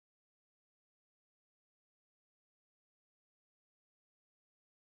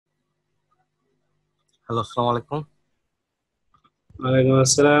Hello, আসসালামু আলাইকুম। ওয়ালাইকুম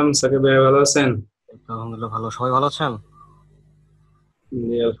আসসালাম। সাকিব ভাই, ভালো আছেন? এই তো আলহামদুলিল্লাহ ভালো। সবাই ভালো আছেন?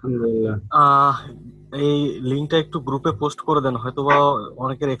 জি, আলহামদুলিল্লাহ। আহ এই লিঙ্কটা একটু গ্রুপে পোস্ট করে দেন, হয়তোবা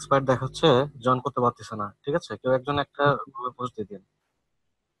অনেকের এক্সপায়ার দেখাচ্ছে, জয়েন করতে পারতেছে না। ঠিক আছে, কেউ একজন একটা গ্রুপে পোস্ট দিয়ে দিন।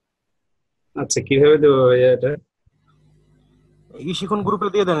 আচ্ছা, কিভাবে দেবো ভাইয়া এটা? এই শিখন গ্রুপে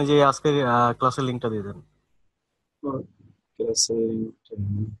দিয়ে দেন, যে আজকের ক্লাসের লিঙ্কটা দিয়ে দেন। ও, ক্লাসের লিংকটা।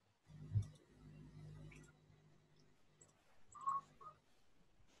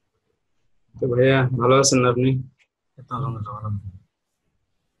 তো ভাইয়া, ভালো আছেন না আপনি? এই তো আলহামদুলিল্লাহ ভালো।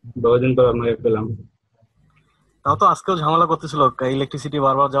 বহুদিন পর আপনাকে পেলাম। তাও তো আজকেও ঝামেলা করতেছিল, ইলেকট্রিসিটি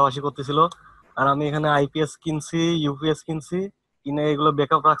বারবার যাওয়া আসি করতেছিল। আর আমি এখানে আইপিএস কিনছি, ইউপিএস কিনছি, কিনে এগুলো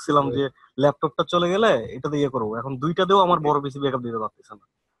ব্যাকআপ রাখছিলাম যে ল্যাপটপটা চলে গেলে এটা দিয়ে ইয়ে করবো। এখন দুইটা দিয়েও আমার বড় বেশি ব্যাকআপ দিতে পারতেছে না,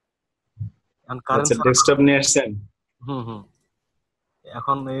 এখন কারেন্ট আচ্ছা, ছাড়া। ডেস্কটপ নিয়ে আসছেন? হুম হুম।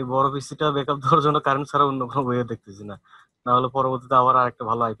 এখন এই বড় পিসিটা ব্যাকআপ দেওয়ার জন্য কারেন্ট ছাড়া অন্য কোনো ওয়ে দেখতেছি না। না হলে পরবর্তীতে আবার আরেকটা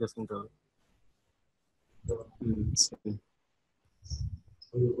ভালো আইপিএস কিনতে হবে। আচ্ছা।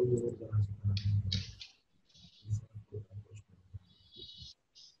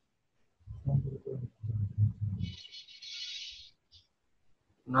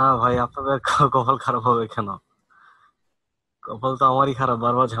 না ভাই, আপনাদের কপাল খারাপ হবে কেন? কপাল তো আমারই খারাপ,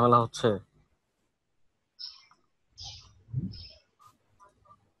 বারবার ঝামেলা হচ্ছে।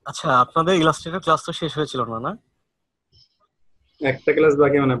 আচ্ছা, আপনাদের ইলাস্ট্রেটর ক্লাস তো শেষ হয়েছিল না, না? একটা ক্লাস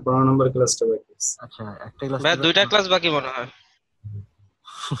বাকি, মানে 15 নম্বর ক্লাসটা বাকি আছে। আচ্ছা, একটা ভাই ইলাস্ট্রেটর দুইটা ক্লাস বাকি মনে হয়।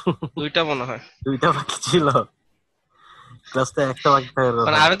 দুইটা মনে হয়। দুইটা বাকি ছিল। ক্লাস তো একটা বাকি থাকার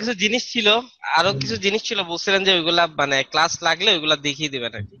মানে কথা। আরো কিছু জিনিস ছিল, বলছিলেন যে ওইগুলা মানে ক্লাস লাগলে ওইগুলা দেখিয়ে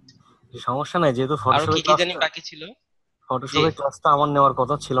দিবেন আর কি। সমস্যা নাই, যেহেতু আরো কি ফটোশপের কি জানি ক্লাসটা বাকি ছিল। জি। ফটোশপের ক্লাসটা আমার নেওয়ার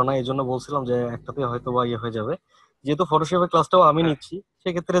কথা ছিল না, এই জন্য বলছিলাম যে একটাতে হয়তো বা ইয়ে হয়ে যাবে। যেহেতু ফটোশপের ক্লাসটাও আমি হ্যাঁ। নিচ্ছি,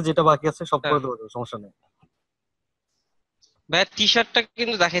 সেক্ষেত্রে যেটা বাকি আছে সব হ্যাঁ করে দেবো, সমস্যা নেই। ভাই, টি শার্টটা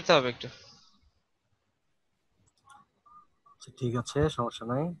কিন্তু দেখাইতে হবে একটু। আচ্ছা, ঠিক আছে, সমস্যা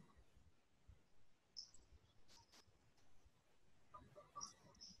নাই।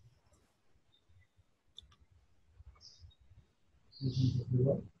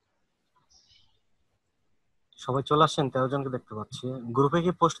 সবাই চলে আসছেন, 13 জনকে দেখতে পাচ্ছি। গ্রুপে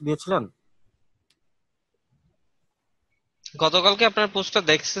কি পোস্ট দিয়েছিলেন? গতকালকে আপনার পোস্টটা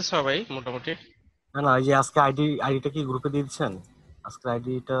দেখছে সবাই মোটামুটি। না না, এই যে আজকে আইডিটা কি গ্রুপে দিয়ে দিচ্ছেন? আজকে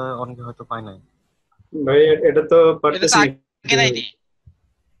আইডিটা অনেকে হয়তো পায় নাই। ভাই, এটা তো এটা তো পারতেছি না আগের কিভাবে। আইডি।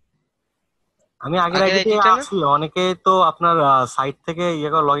 আমি আগের আগের আইডিতে আইডিটা না? আছি। অনেকে তো আপনার সাইট থেকে ইয়ে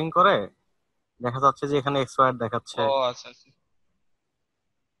করে লগ ইন করে, দেখা যাচ্ছে যে এখানে এক্সপায়ার দেখাচ্ছে, ও আচ্ছা আচ্ছা।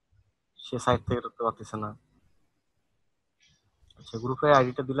 সে সাইট থেকে ঢুকতে পারতেছে না। আচ্ছা, গ্রুপে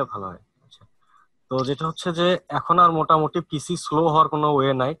আইডিটা দিলে ভালো হয়। আচ্ছা, তো যেটা হচ্ছে যে এখন আর মোটামুটি পিসি স্লো হওয়ার কোনো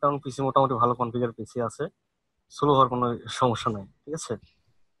ওয়ে নাই, কারণ পিসি মোটামুটি ভালো কনফিগার পিসি আছে। স্লো হওয়ার কোনো সমস্যা নাই, ঠিক আছে।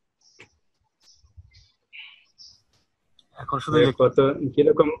 এখন শুধু ভাইয়া,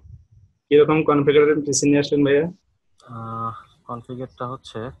 কিরকম কিরকম কনফিগারেশন পিসি নিয়ে আসলেন ভাইয়া? কনফিগারটা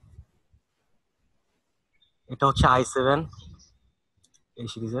হচ্ছে, এটা হচ্ছে i7, এই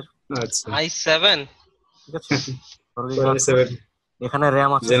সিরিজের। আচ্ছা। i7। ঠিক আছে, 4 GB কোরাই আছে। 7 এখানে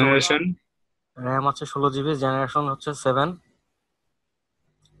র্যাম আছে 16 জিবি। জেনারেশন। র্যাম আছে 16 জিবি, জেনারেশন হচ্ছে 7।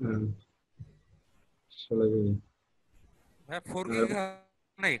 16 জিবি। হ্যাঁ, 4 GB আর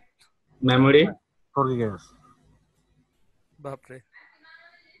অনেক। মেমোরি? 4 GB আছে। বাপরে।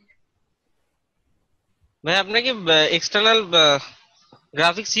 ভাই আপনি কি এক্সটার্নাল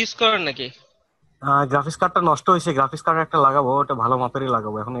গ্রাফিক্স ইউজ করেন নাকি? গ্রাফিক্স কার্ডটা নষ্ট হয়েছে, গ্রাফিক্স কার্ড একটা লাগাবো, ওটা ভালো মাপেরই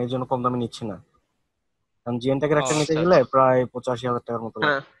লাগাবো, এখন এই জন্য কম দামে নিচ্ছি না। কারণ জিএনটেকের ও একটা নিতে আচ্ছা গেলে আচ্ছা। প্রায় 85,000 টাকার মতো লাগে।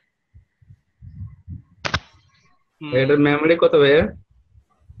 হ্যাঁ। হুম। এটার মেমোরি কত ভাইয়া?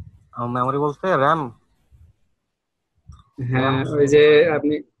 মেমোরি বলতে র্যাম, র্যাম হ্যাঁ, ওই যে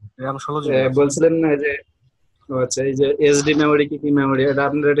আপনি র্যাম 16 জিবি আছে। বলছিলেন না যে, ও আচ্ছা, এই যে এসডি মেমোরি, কি কি মেমোরি এটা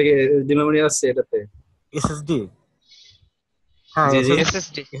আপনার? এটা কি এসডি মেমোরি আছে এটাতে? এসএসডি, হ্যাঁ জি জি।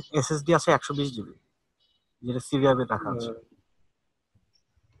 এসএসডি। এসএসডি। এসএসডি আছে 120 জিবি, যেটা সিরিয়ালে রাখা আছে।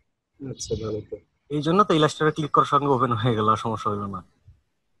 আচ্ছা, ভালো তো। এই জন্য তো ইলাস্ট্রেটর ক্লিক করার সঙ্গে ওপেন হয়ে গেল, আর সমস্যা হলো না।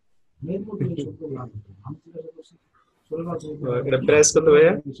 এটা প্রাইস কত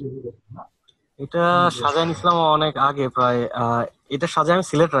ভাইয়া? এটা সাজায় নিছিলাম অনেক আগে, প্রায় এটা সাজায় আমি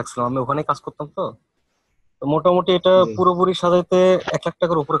সিলেট রাখছিলাম, আমি ওখানে কাজ করতাম তো। তো মোটামুটি এটা জি। পুরোপুরি সাজাইতে 1 লাখ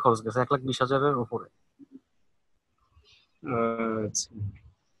টাকার উপরে খরচ গেছে, 1,20,000-এর উপরে। আচ্ছা।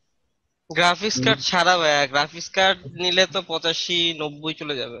 গ্রাফিক্স কার্ড ছাড়া ভাইয়া, গ্রাফিক্স কার্ড নিলে তো 85-90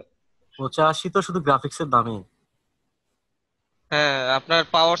 চলে যাবে। 85 তো শুধু গ্রাফিক্সের দামই। হ্যাঁ, আপনার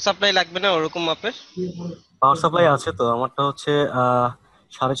পাওয়ার সাপ্লাই লাগবে না ওরকম মাপের? পাওয়ার সাপ্লাই আছে তো, আমারটা হচ্ছে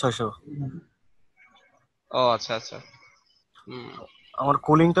 650। ও আচ্ছা আচ্ছা। হুম আমার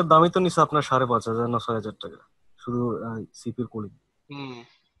কুলিংটার দামই তো নিচ্ছে আপনার 5,500 না 6,000 টাকা, শুধু সিপির কুলিং। হুম।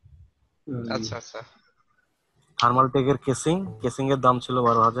 হুম। আচ্ছা আচ্ছা। থার্মাল টেকের কেসিং, কেসিং এর দাম ছিল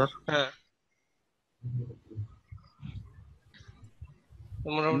 12,000। হ্যাঁ, তো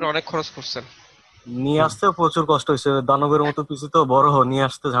মোটামুটি অনেক খরচ করছেন। নিয়ে আসতে প্রচুর কষ্ট হয়েছে, দানবের মতো পিসি তো বড়, নিয়ে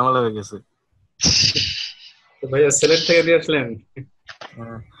আসতে ঝামেলা হয়ে গেছে। তো ভাইয়া সিলেট থেকে দিয়ে আসলেন?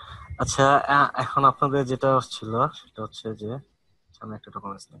 আহ, আচ্ছা, এখন আপনাদের যেটা ছিল সেটা হচ্ছে যে আমি একটা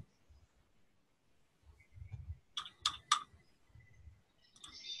ডকুমেন্টস নেই,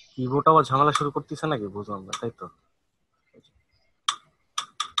 কিবোর্ড আবার ঝামেলা শুরু করতেছে নাকি বুঝলাম না, তাই তো?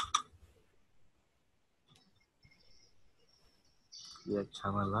 কি এক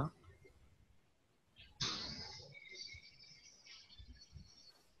ঝামেলা।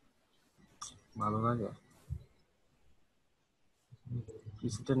 ভালো লাগে,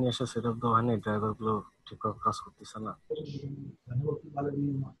 পিসিটা নিয়ে এসে সেটআপ দেওয়া হয়নি, ড্রাইভার গুলো ঠিকভাবে কাজ করতেছে না।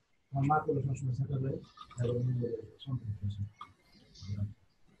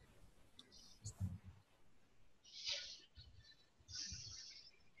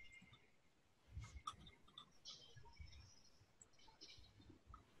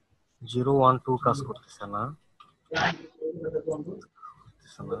 012 কাজ করতেছে না,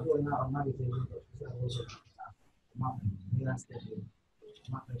 করতেছে না।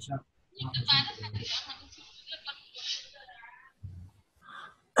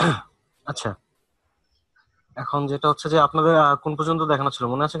 আচ্ছা, এখন যেটা হচ্ছে যে আপনাদের কোন পর্যন্ত দেখানো ছিল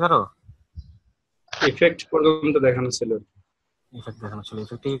মনে আছে কারো? ইফেক্ট পর্যন্ত দেখানো ছিল। ইফেক্ট দেখানো ছিল,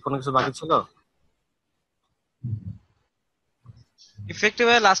 ইফেক্টে কি কোনো কিছু বাকি ছিল? ইফেক্টিভ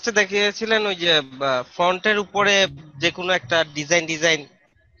লাস্টে দেখিয়েছিলেন ওই যে ফন্টের উপরে যে কোনো একটা ডিজাইন ডিজাইন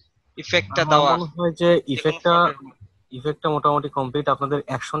ইফেক্টটা আমার দেওয়া, মনে হয় যে যে কোনো ইফেক্টটা ফন্টের। ইফেক্টটা মোটামুটি কমপ্লিট, আপনাদের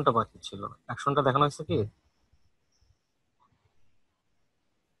অ্যাকশনটা বাকি ছিল। অ্যাকশনটা দেখানো হয়েছে কি?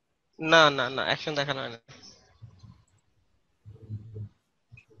 না না না, অ্যাকশন দেখানো হয় না।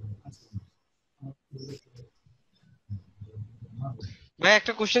 ভাই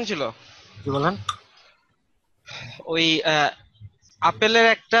একটা কোশ্চেন ছিল। কি বলেন? ওই আপেলের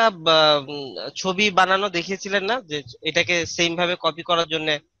একটা ছবি বানানো দেখিয়েছিলেন না, যে এটাকে সেম ভাবে কপি করার জন্য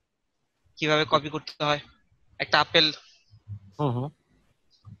কিভাবে কপি করতে হয় একটা আপেল। হুম হুম।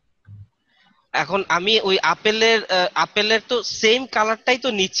 এখন আমি ওই আপেলের তো সেম কালারটাই তো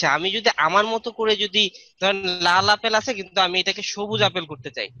নিচ্ছে, আমি যদি আমার মতো করে যদি ধরেন লাল আপেল আছে কিন্তু আমি এটাকে সবুজ আপেল করতে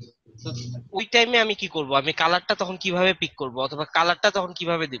চাই, তো ওই টাইমে আমি কি করব, আমি কালারটা তখন কিভাবে পিক করব অথবা কালারটা তখন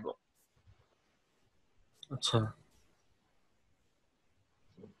কিভাবে দিব? আচ্ছা,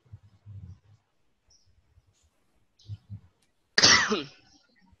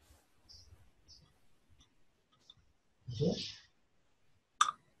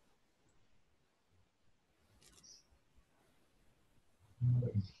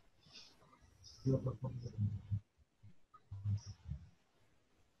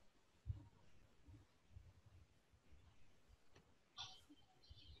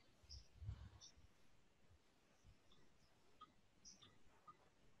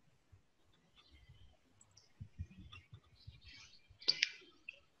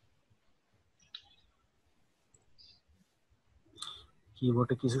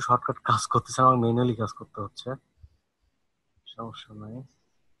 কিবোর্ডে কিছু শর্টকাট কাজ করতেছে, আমার ম্যানুয়ালি কাজ করতে হচ্ছে, সমস্যা নাই।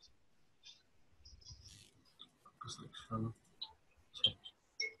 সিলেকশন,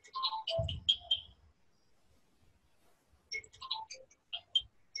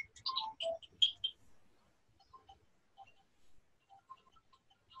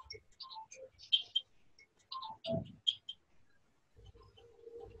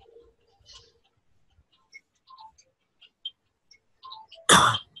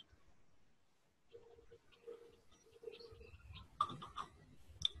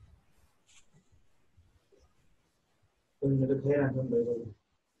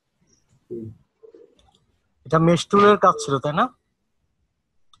 এটা মেশ টুলের কাজ ছিল তাই না?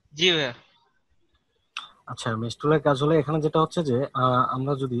 জি ভাইয়া। আচ্ছা, মেশ টুলের কাজ হলে এখানে যেটা হচ্ছে যে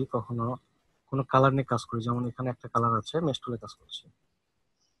আমরা যদি কখনো কোনো কালার নিয়ে কাজ করি, যেমন এখানে একটা কালার আছে, মেশ টুলে কাজ করছি,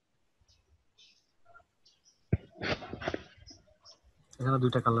 এখানে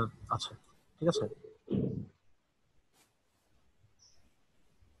দুইটা কালার আছে, ঠিক আছে?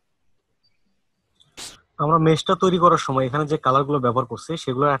 আমরা মেশটা তৈরি করার সময় এখানে যে কালার গুলো ব্যবহার করছি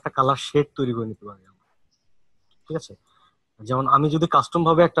সেগুলোর একটা কালার শেড তৈরি করে নিতে পারি আমরা, ঠিক আছে? যেমন আমি যদি কাস্টম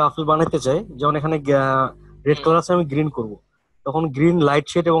ভাবে একটা আপেল বানাইতে চাই, যেমন এখানে রেড হুম। কালার আছে, আমি গ্রিন করব, তখন গ্রিন লাইট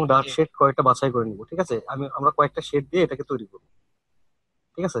শেড এবং ডার্ক জি। শেড কয়েকটা বাছাই করে নিব, ঠিক আছে? আমরা কয়েকটা শেড দিয়ে এটাকে তৈরি করব,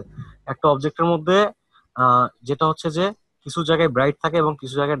 ঠিক আছে? একটা অবজেক্টের মধ্যে যেটা হচ্ছে যে কিছু জায়গায় ব্রাইট থাকে এবং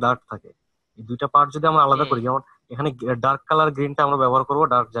কিছু জায়গায় ডার্ক থাকে, এই দুইটা পার্ট যদি আমরা আলাদা হুম। করি, যেমন এখানে ডার্ক কালার গ্রিনটা আমরা ব্যবহার করবো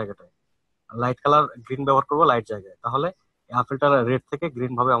ডার্ক জায়গাটায়, লাইট কালার গ্রিন ব্যবহার করবো লাইট জায়গায়, তাহলে আপেলটা রেড থেকে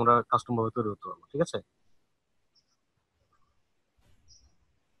গ্রিন ভাবে আমরা কাস্টম ভাবে তৈরি করতে পারবো। ঠিক আছে।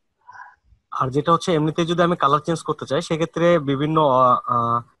 আর যেটা হচ্ছে এমনিতে যদি আমি কালার চেঞ্জ করতে চাই, সেক্ষেত্রে বিভিন্ন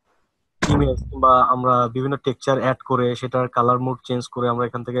ইমেজ কিংবা আমরা বিভিন্ন টেক্সচার অ্যাড করে সেটার কালার মুড চেঞ্জ করে আমরা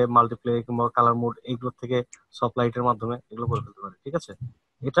এখান থেকে মাল্টিপ্লে কিংবা কালার মুড এইগুলো থেকে সফট লাইটের মাধ্যমে এগুলো করে ফেলতে পারি। ঠিক আছে।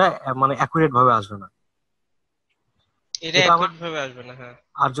 এটা মানে অ্যাকুরেট ভাবে আসবে না। এটা এটা আমরা, অ্যাকুরেট ভাবে আসবে না, হ্যাঁ।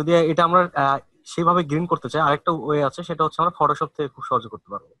 আর যদি এটা আমরা সেইভাবে গ্রিন করতে চাই, আরেকটা ওয়ে আছে, সেটা হচ্ছে আমরা ফটোশপ থেকে খুব সহজে করতে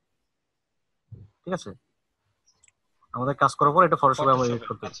পারবো। ঠিক আছে। আমাদের কাজ করার পর এটা ফটোশপে আমরা এডিট ফটোশপে,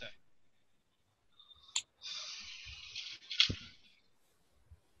 করতে পারি। আচ্ছা।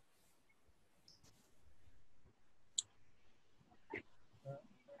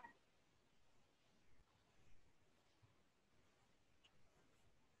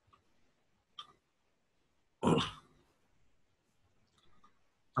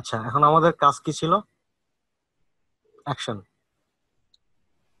 আচ্ছা, এখন আমাদের কাজ কি ছিল? অ্যাকশন।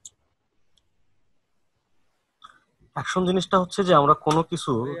 অ্যাকশন জিনিসটা হচ্ছে যে আমরা কোনো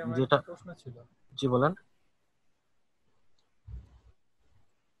কিছু ভাই আমার যেটা, একটা প্রশ্ন ছিল। জি বলেন।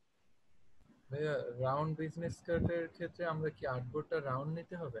 ভাইয়া, রাউন্ড বিজনেস কার্ডের ক্ষেত্রে আমরা কি আর্টবোর্ডটা রাউন্ড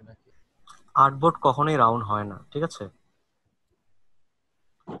নিতে হবে নাকি? আর্টবোর্ড কখনোই রাউন্ড হয় না। ঠিক আছে।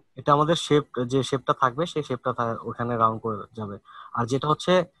 এটা আমাদের শেপ, যে শেপটা থাকবে সেই শেপটা ওখানে রাউন্ড করে যাবে। আর যেটা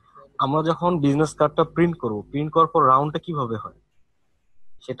হচ্ছে আমরা যখন বিজনেস কার্ডটা প্রিন্ট করব, প্রিন্ট করার পর রাউন্ডটা কিভাবে হয়,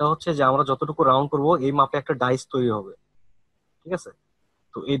 সেটা হচ্ছে যে আমরা যতটুকু রাউন্ড করব এই মাপে একটা ডাইস তৈরি হবে। ঠিক আছে।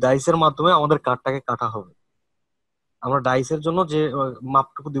 তো এই ডাইসের মাধ্যমে আমাদের কার্ডটাকে কাটা হবে। আমরা ডাইসের জন্য যে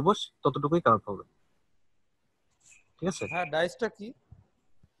মাপটুকু দিব ততটুকুই কাট হবে। ঠিক আছে। হ্যাঁ, ডাইসটা কি?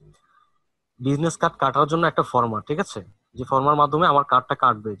 বিজনেস কার্ড কাটার জন্য একটা ফর্মা, ঠিক আছে, যে ফর্মার মাধ্যমে আমার কার্ডটা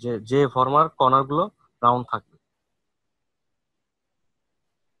কাটবে, যে যে ফর্মার কর্নার গুলো রাউন্ড থাকবে।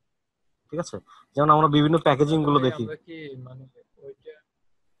 ঠিক আছে। যেমন আমরা বিভিন্ন প্যাকেজিং তাহলে গুলো ভাই দেখি। আমরা কি মানে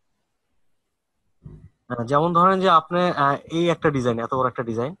ওইটা যেমন ধরেন যে আপনি এই একটা ডিজাইন, এত বড় একটা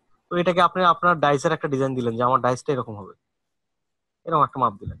ডিজাইন, তো এটাকে আপনি আপনার ডাইসের একটা ডিজাইন দিলেন যে আমার ডাইসটা এরকম হবে, এরকম একটা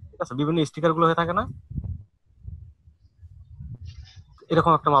মাপ দিলেন। ঠিক আছে। বিভিন্ন স্টিকার গুলো হয়ে থাকে না,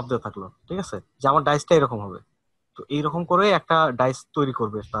 এরকম একটা মাপ দেওয়া থাকলো। ঠিক আছে, যে আমার ডাইসটা এরকম হবে। তো এইরকম করে একটা ডাইস তৈরি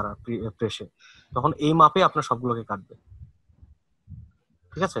করবে তারা প্রেসে, তখন এই মাপে আপনার সবগুলোকে কাটবে।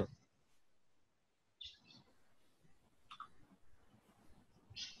 ঠিক আছে।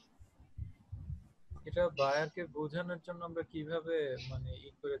 এটা বায়ারকে বোঝানোর জন্য আমরা কিভাবে মানে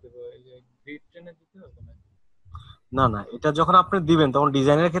করে দেবো, এই যে গ্রিড টেনে দিতে হবে নাকি? না না, এটা যখন আপনি দিবেন তখন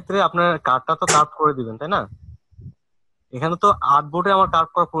ডিজাইনের ক্ষেত্রে আপনার কার্ডটা তো কার্ভ করে দিবেন, তাই না? এখানে তো আর্টবোর্ডে আমার কার্ভ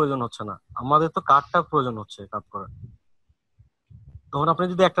করার প্রয়োজন হচ্ছে না, আমাদের তো কার্ডটা প্রয়োজন হচ্ছে কার্ভ করার। তখন আপনি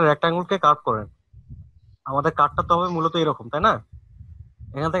যদি একটা রেক্টাঙ্গুলকে কার্ভ করেন, আমাদের কার্ডটা তো হবে মূলত এরকম, তাই না?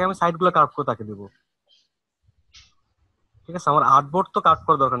 এখান থেকে আমি সাইড গুলো কার্ভ করে তাকে দিব। ঠিক আছে। আমার আর্টবোর্ড তো কার্ভ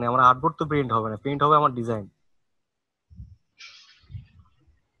করার দরকার নেই, আমার আর্টবোর্ড তো প্রিন্ট হবে না, প্রিন্ট হবে আমার ডিজাইন।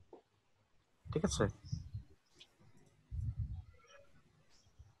 ঠিক আছে।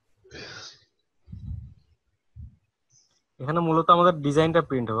 এখানে মূলত আমাদের ডিজাইনটা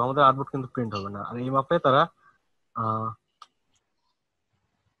প্রিন্ট হবে, আমাদের আর্টবোর্ড কিন্তু প্রিন্ট হবে না। আর এই মাপে তারা আহ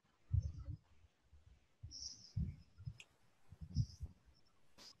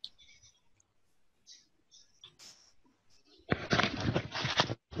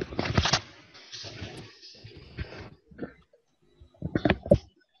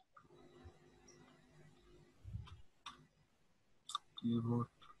keyboard,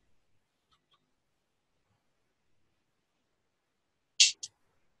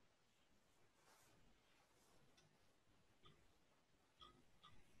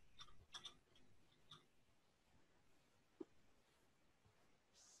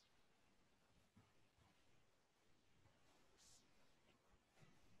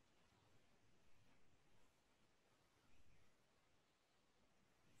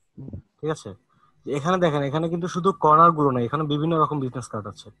 ঠিক আছে। এখানে দেখেন, এখানে কিন্তু শুধু কর্নার গুলো নাই, এখানে বিভিন্ন রকম বিজনেস কার্ড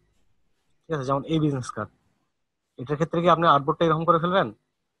আছে। ঠিক আছে। যেমন এই বিজনেস কার্ড, এটার ক্ষেত্রে কি আপনি আর্টবোর্ডটা এরকম করে ফেলবেন?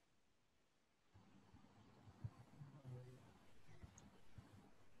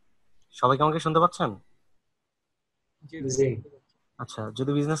 সবাই কি আমাকে শুনতে পাচ্ছেন? জি ভাই, জি। শুনতে পাচ্ছি। আচ্ছা,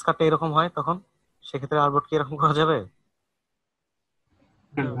 যদি বিজনেস কার্ডটা এরকম হয় তখন সেক্ষেত্রে আর্টবোর্ড কি এরকম করা যাবে?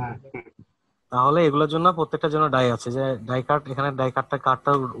 না না। ভাই, তাহলে এগুলোর জন্য প্রত্যেকটার জন্য ডাই আছে, যে ডাই কার্ড, এখানে ডাই কার্ডটা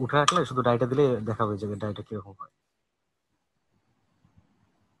কার্ডটা উঠে রাখলে শুধু ডাইটা দিলে দেখাবে যে ডাইটা কিরকম হয়।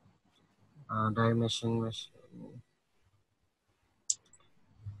 ডাই মেশিন মেশিন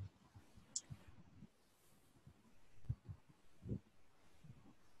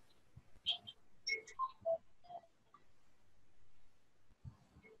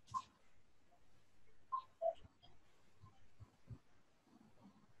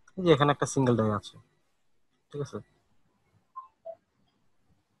এই যে এখানে একটা সিঙ্গেল ডাই আছে, ঠিক আছে,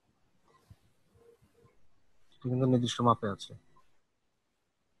 এটা কিন্তু নির্দিষ্ট মাপে আছে।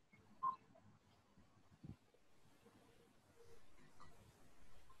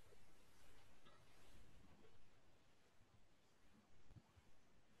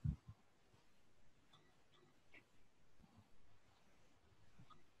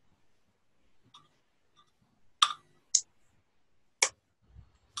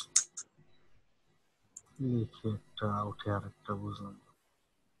 লিখে একটা উঠে আর একটা বুঝলাম না।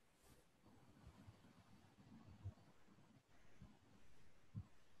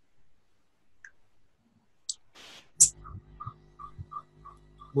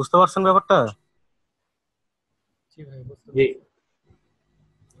 বুঝতে পারছেন ব্যাপারটা? জি ভাই, বুঝতে জি। পারছি।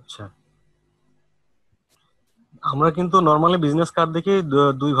 আচ্ছা, আমরা কিন্তু নর্মালি বিজনেস কার্ড দেখি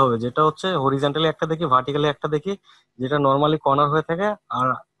দুই ভাবে, যেটা হচ্ছে হরিজন্টালি একটা দেখি, ভার্টিক্যালি একটা দেখি, যেটা নর্মালি কর্নার হয়ে থাকে আর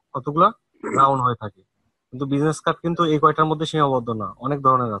কতগুলো রাউন্ড হয়ে থাকে। কিন্তু বিজনেস কার্ড কিন্তু এই কয়টার মধ্যে সীমাবদ্ধ না, অনেক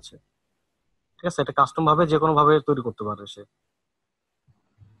ধরনের আছে, ঠিক আছে। এটা কাস্টম ভাবে যে কোনো ভাবে তৈরি করতে পারে সে।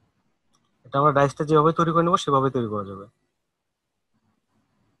 এটা আমরা ডাইসটা যেভাবে তৈরি করে নেবো সেভাবে তৈরি করা যাবে।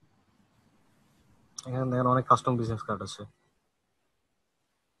 এখানে দেখেন অনেক কাস্টম বিজনেস কার্ড আছে।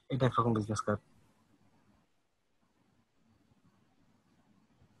 এটা একরকম বিজনেস কার্ড,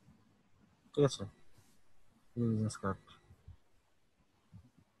 ঠিক আছে, বিজনেস কার্ড।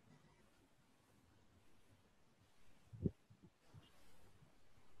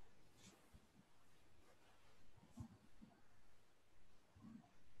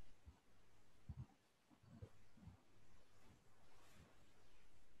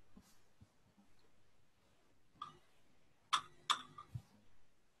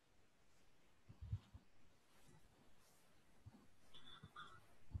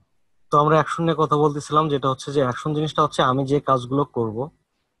 তো আমরা অ্যাকশন নিয়ে কথা বলতেছিলাম, যেটা হচ্ছে যে অ্যাকশন জিনিসটা হচ্ছে আমি যে কাজগুলো করব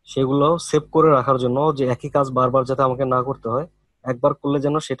সেগুলো সেভ করে রাখার জন্য, যে একই কাজ বারবার যাতে আমাকে না করতে হয়, একবার করলে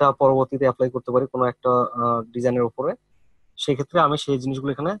যেন সেটা পরবর্তীতে অ্যাপ্লাই করতে পারি কোনো একটা ডিজাইনের উপরে। সেক্ষেত্রে আমি সেই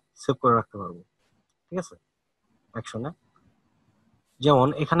জিনিসগুলো এখানে সেভ করে রাখতে পারবো, ঠিক আছে, অ্যাকশনে। যেমন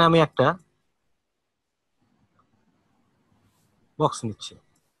এখানে আমি একটা বক্স নিচ্ছি,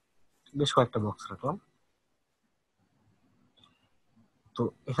 বেশ কয়েকটা বক্স রাখলাম। তো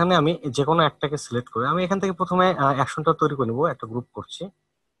এখানে আমি যে কোনো একটাকে সিলেক্ট করে আমি এখান থেকে প্রথমে অ্যাকশনটা তৈরি করে নেবো। একটা গ্রুপ করছি,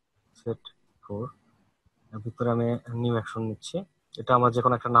 সেট 4, এর ভিতরে আমি নিউ অ্যাকশন নিচ্ছি। এটা আমরা যে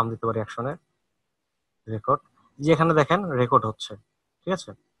কোনো একটা নাম দিতে পারি অ্যাকশনের। রেকর্ড, যে এখানে দেখেন রেকর্ড হচ্ছে, ঠিক আছে,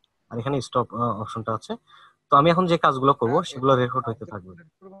 আর এখানে স্টপ অপশনটা আছে। তো আমি এখন যে কাজগুলো করব সেগুলো রেকর্ড হইতে থাকবে।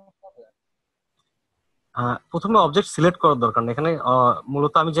 প্রথমে অবজেক্ট সিলেক্ট করার দরকার নেই এখানে।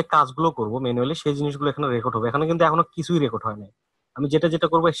 মূলত আমি যে কাজগুলো করব ম্যানুয়ালি সেই জিনিসগুলো এখানে রেকর্ড হবে। এখানে কিন্তু এখনো কিছুই রেকর্ড হয় নাই। আমি যেটা যেটা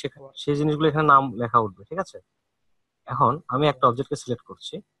করবো সেই জিনিসগুলো এখানে নাম লেখা উঠবে, ঠিক আছে। এখন আমি একটা অবজেক্টকে সিলেক্ট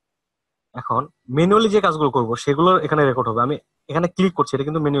করছি। এখন ম্যানুয়ালি যে কাজগুলো করব সেগুলো এখানে রেকর্ড হবে। আমি এখানে ক্লিক করছি, এটা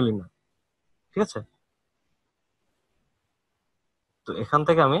কিন্তু ম্যানুয়ালি না, ঠিক আছে। তো এখান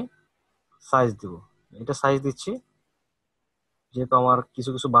থেকে আমি সাইজ দিব, এটা সাইজ দিচ্ছি। যেহেতু আমার কিছু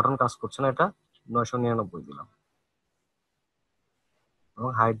কিছু বাটন কাজ করছে না, এটা 999 দিলাম এবং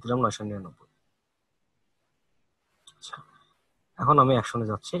হাইট দিলাম 999। আচ্ছা, এখন আমি অ্যাকশনে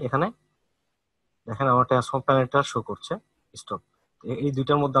যাচ্ছি। এখানে দেখেন আমার ট্রান্সফর্ম প্যানেলটা শো করছে স্টপ। এই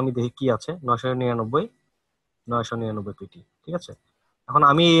দুইটার মধ্যে আমি দেখি কি আছে, 999, 999 পিটি, ঠিক আছে। এখন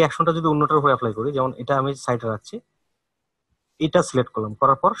আমি এই অ্যাকশনটা যদি অন্যটার উপর অ্যাপ্লাই করি, যেমন এটা আমি সাইডে রাখছি, এটা সিলেক্ট করলাম,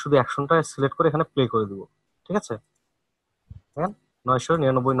 করার পর শুধু অ্যাকশনটা সিলেক্ট করে এখানে প্লে করে দিব, ঠিক আছে। দেখেন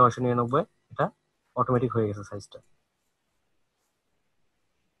 999, 999, এটা অটোমেটিক হয়ে গেছে সাইজটা।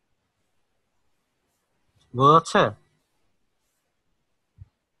 বোঝা যাচ্ছে?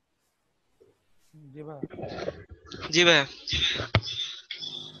 জি ভাই। জি ভাই।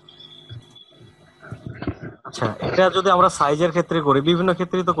 আচ্ছা, এটা যদি আমরা সাইজের ক্ষেত্রে করি, বিভিন্ন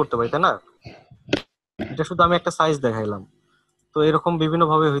ক্ষেত্রেই তো করতে পারি, তাই না? এটা শুধু আমি একটা সাইজ দেখাইলাম, তো এরকম বিভিন্ন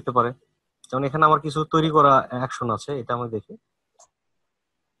ভাবে হইতে পারে। যেমন এখানে আমার কিছু তৈরি করা অ্যাকশন আছে, এটা আমি দেখি।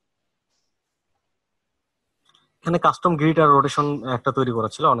 এখানে কাস্টম গ্রিড আর রোটেশন একটা তৈরি করা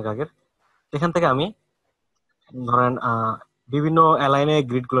ছিল অনেক আগের। এখান থেকে আমি ধরেন বিভিন্ন অ্যালাইনে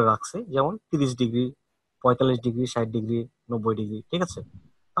গ্রিড গুলো রাখছি, যেমন 30 ডিগ্রি, 45 ডিগ্রি, 60 ডিগ্রি, 90 ডিগ্রি, ঠিক আছে।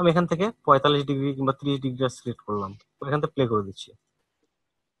 আমি এখান থেকে 45 ডিগ্রি কিংবা 30 ডিগ্রি সিলেক্ট করলাম, তো এখান থেকে প্লে করে দিচ্ছি।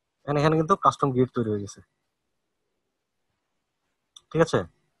 এখানে এখানে কিন্তু কাস্টম গ্রিড তৈরি হয়ে গেছে, ঠিক আছে।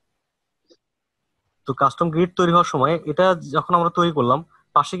 তো কাস্টম গ্রিড তৈরি হওয়ার সময় এটা যখন আমরা তৈরি করলাম,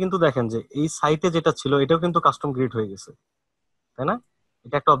 পাশে কিন্তু দেখেন যে এই সাইটে যেটা ছিল এটাও কিন্তু কাস্টম গ্রিড হয়ে গেছে, তাই না?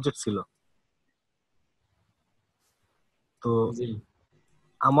 এটা একটা অবজেক্ট ছিল। তো জি।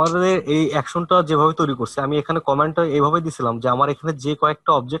 আমাদের এই অ্যাকশনটা যেভাবে তৈরি করছে, আমি এখানে কমেন্টটা এইভাবে দিছিলাম যে আমার এখানে যে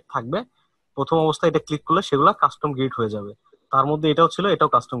কয়েকটা অবজেক্ট থাকবে প্রথম অবস্থায় এটা ক্লিক করলে সেগুলো কাস্টম গ্রিড হয়ে যাবে। তার মধ্যে এটাও ছিল, এটাও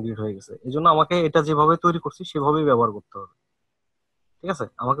কাস্টম গ্রিড হয়ে গেছে। এই জন্য আমাকে এটা যেভাবে তৈরি করছি সেভাবেই ব্যবহার করতে হবে। ঠিক আছে,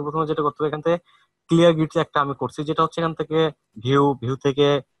 আমাকে প্রথমে যেটা করতে হবে, এখান থেকে ক্লিয়ার গ্রিডস একটা আমি করছি, যেটা হচ্ছে এখান থেকে ভিউ, ভিউ থেকে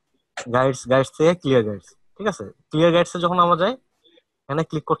গাইডস, গাইডস থেকে ক্লিয়ার গাইডস। ঠিক আছে, ক্লিয়ার গাইডসে যখন আমরা যাই, এখানে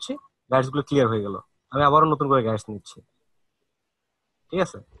ক্লিক করছি, গাইডস গুলো ক্লিয়ার হয়ে গেল। আমি আবারও নতুন করে গাইডস নিচ্ছি। ঠিক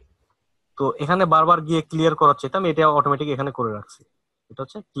আছে, তো এখানে বারবার গিয়ে ক্লিয়ার করার চাইতে আমি এটা অটোমেটিক এখানে করে রাখছি। এটা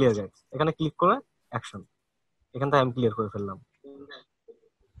হচ্ছে ক্লিয়ার গাইডস, এখানে ক্লিক করে অ্যাকশন, এখান থেকে আমি ক্লিয়ার করে ফেললাম।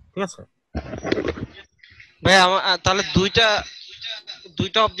 ঠিক আছে, ভাই আমার তাহলে দুইটা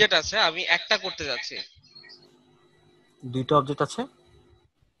দুইটা অবজেক্ট আছে, আমি একটা করতে যাচ্ছি। দুইটা অবজেক্ট আছে।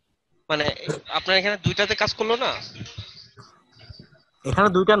 মানে আপনার এখানে দুইটাতে কাজ করলো না? এখানে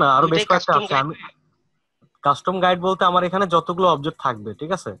দুইটা না, আরো বেশ দুইটাই কয়েকটা কাস্টম আছে। গাইড। আমি কাস্টম গাইড বলতে আমার এখানে যতগুলো অবজেক্ট থাকবে,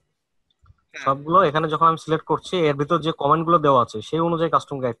 ঠিক আছে, হ্যাঁ। সবগুলো এখানে যখন আমি সিলেক্ট করছি, এর ভিতর যে কমেন্ট গুলো দেওয়া আছে সেই অনুযায়ী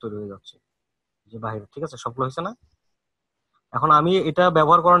কাস্টম গাইড তৈরি হয়ে যাচ্ছে যে বাইরে। ঠিক আছে, সবগুলো হয়েছে না? এখন আমি এটা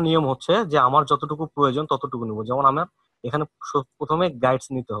ব্যবহার করার নিয়ম হচ্ছে যে আমার যতটুকু প্রয়োজন ততটুকু নেবো। যেমন আমার এখানে প্রথমে গাইডস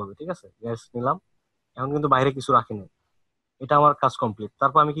নিতে হবে। ঠিক আছে, গাইডস নিলাম, এখন কিন্তু বাইরে কিছু রাখিনি। এটা আমার কাজ কমপ্লিট।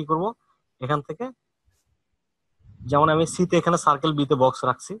 তারপর আমি কি করব, এখান থেকে যেমন আমি সি তে এখানে সার্কেল, বি তে বক্স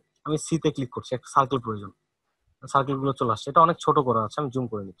রাখছি, আমি সি তে ক্লিক করছি, একটা সার্কেল প্রয়োজন, সার্কেল গুলো চলে আসছে। এটা অনেক ছোট করা আছে, আমি জুম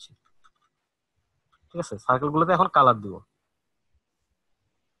করে নিচ্ছি। ঠিক আছে, সার্কেল গুলোতে এখন কালার দিব।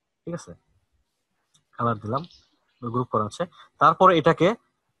 ঠিক আছে, কালার দিলাম, গ্রুপ করা আছে। তারপরে এটাকে,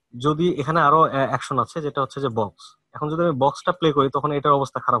 যদি এখানে আরো অ্যাকশন আছে যেটা হচ্ছে যে বক্স, এখন যদি আমি বক্সটা প্লে করি তখন এটার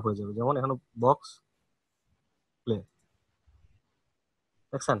অবস্থা খারাপ হয়ে যাবে। যেমন এখানে বক্স প্লে,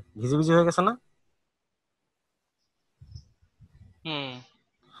 দেখছেন ভিজি হয়ে গেছে না? হুম।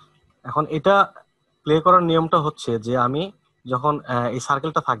 এখন এটা প্লে করার নিয়মটা হচ্ছে যে আমি যখন এই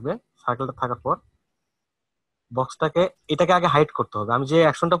সার্কেলটা থাকবে, সার্কেলটা থাকার পর বক্সটাকে, এটাকে আগে হাইড করতে হবে। আমি যে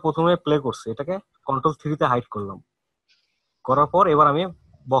অ্যাকশনটা প্রথমে প্লে করছি এটাকে কন্ট্রোল 3 তে হাইড করলাম, করার পর এবার আমি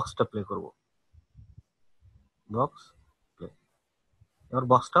বক্সটা প্লে করব। বক্স প্লে, এবার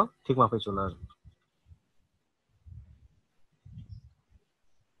বক্সটাও ঠিক মাপে চলে আসবে।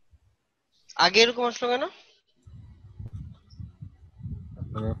 আগে এরকম আসলো কেন?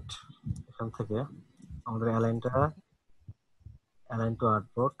 মিনিট, এখান থেকে আমাদের অ্যালাইনটা, অ্যালাইন টু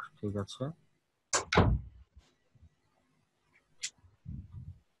আর্টবোর্ড, ঠিক আছে।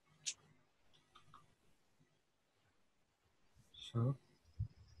 So,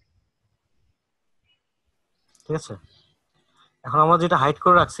 ঠিক আছে, এখন আমরা যেটা হাইড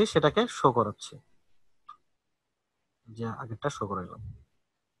করে রাখছি সেটাকে শো করাচ্ছি, যে আগেরটা শো করাইলাম।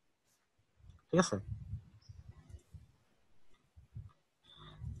 ঠিক আছে,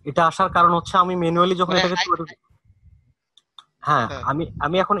 এটা আসার কারণ হচ্ছে আমি ম্যানুয়ালি যখন মানে এটাকে তৈরি, হ্যাঁ, হ্যাঁ। আমি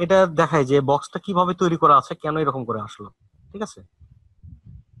আমি এখন এটা দেখাই যে বক্সটা কিভাবে তৈরি করা আছে, কেন এরকম করে আসলো। ঠিক আছে,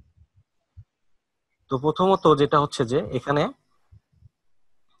 তো প্রথমত যেটা হচ্ছে যে এখানে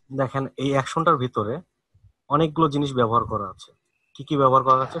দেখেন এই অ্যাকশনটার ভিতরে অনেকগুলো জিনিস ব্যবহার করা আছে। কি কি ব্যবহার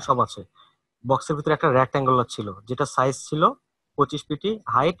করা আছে? সব আছে। বক্সের ভিতরে একটা রেক্ট্যাঙ্গুলার ছিল যেটা সাইজ ছিল 25 ফিটি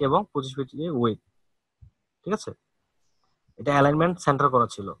হাইট এবং 25 ফিটি উইড। ঠিক আছে, এটা অ্যালাইনমেন্ট সেন্টার করা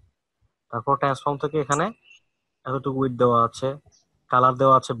ছিল। তারপর ট্রান্সফর্ম থেকে এখানে এতটুকু উইড দেওয়া আছে, কালার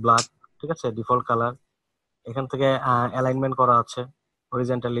দেওয়া আছে ব্ল্যাক। ঠিক আছে, ডিফল্ট কালার। এখান থেকে অ্যালাইনমেন্ট করা আছে,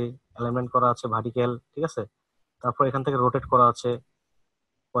 হরিজন্টালি অ্যালাইনমেন্ট করা আছে, ভার্টিক্যাল। ঠিক আছে, তারপর এখান থেকে রোটেট করা আছে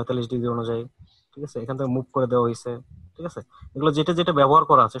 45 ডিগ্রি অনুযায়ী। ঠিক আছে, এখান থেকে মুভ করে দেওয়া হয়েছে। ঠিক আছে, এগুলো যেটা যেটা ব্যবহার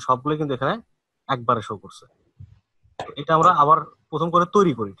করা আছে সবগুলো কিন্তু এখানে একবারে শো করছে। তো এটা আমরা আবার প্রথম করে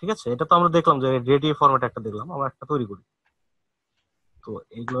তৈরি করি। ঠিক আছে, এটা তো আমরা দেখলাম যে রেডি ফরম্যাট একটা দেখলাম, আমরা একটা তৈরি করি। তো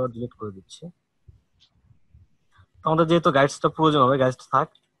এইগুলো ডিলিট করে দিচ্ছি। তো আমাদের যেহেতু গাইডসটা প্রয়োজন হবে, গাইডস থাক।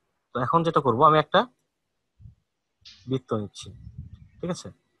 তো এখন যেটা করব, আমি একটা বৃত্ত নিচ্ছি। ঠিক আছে,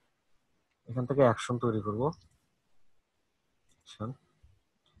 এখান থেকে অ্যাকশন তৈরি করব।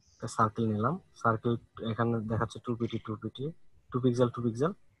 সার্কেল নিলাম, সার্কেল এখানে দেখাচ্ছে 2 পিটি 2 পিটি, 2 পিক্সেল 2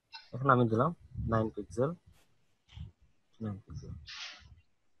 পিক্সেল। এখানে আমি দিলাম 9 পিক্সেল 9 পিক্সেল।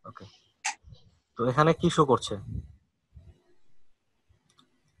 ওকে, তো এখানে কি শো করছে?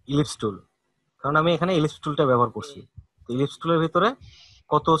 ইলিপস টুল, কারণ আমি এখানে ইলিপস টুলটা ব্যবহার করছি। তো ইলিপস টুলের ভিতরে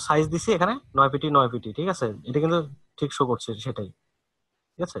কত সাইজ দিছি, এখানে 9 পিটি 9 পিটি। ঠিক আছে, এটা কিন্তু ঠিক শো করছে সেটাই।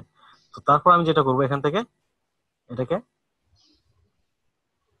 ঠিক আছে, তো তারপর আমি যেটা করবো, এখান থেকে এটাকে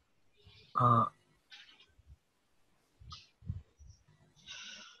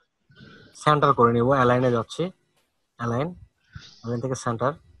সেন্টার করে নিব। অ্যালাইনে যাচ্ছি, অ্যালাইন, অ্যালাইন থেকে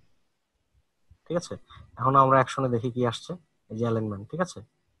সেন্টার। ঠিক আছে, এখন আমরা অ্যাকশনে দেখি কি আসছে। এই যে অ্যালাইনমেন্ট। ঠিক আছে,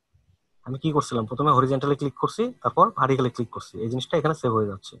 আমি কি করছিলাম, প্রথমে হরিজন্টালি ক্লিক করছি, তারপর ভার্টিক্যালি ক্লিক করছি, এই জিনিসটা এখানে সেভ হয়ে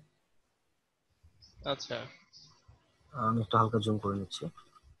যাচ্ছে। আচ্ছা। আমি একটু হালকা জুম করে নিচ্ছি।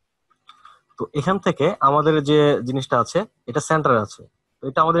 তো এখান থেকে আমাদের যে জিনিসটা আছে এটা সেন্টারে আছে, তো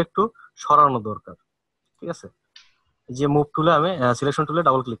এটা আমাদের একটু সরানো দরকার। ঠিক আছে, এই যে মুভ টুলে আমি সিলেকশন টুলে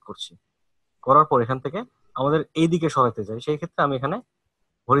ডাবল ক্লিক করছি, করার পর এখান থেকে আমাদের এই দিকে সরাতে চাই, সেই ক্ষেত্রে আমি এখানে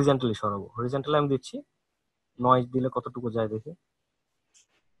হরিজন্টালি সরাবো। হরিজন্টালি আমি দিচ্ছি, নয়েজ দিলে কতটুকু যায় দেখি,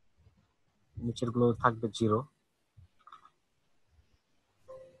 নিচের গুলো থাকবে 0।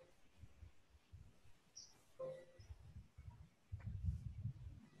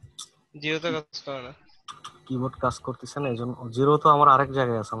 জিরোতে কাজ করে না। কিবোর্ড কাজ করতেছে না, এই জন্য 0 তো আমার আরেক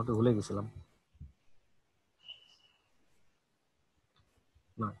জায়গায় আছে, আমি তো ভুলে গেছিলাম।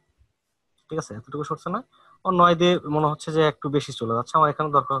 নয়, ঠিক আছে, এতটুকু সরছে না। ও 9 দিয়ে মনে হচ্ছে যে একটু বেশি চলে যাচ্ছে, আমার এখানে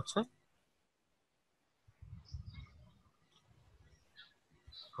দরকার হচ্ছে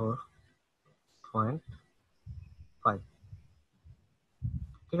 4.5।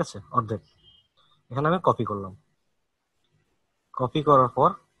 ঠিক আছে, অর্ধেক। এখানে আমি কপি করলাম, কপি করার পর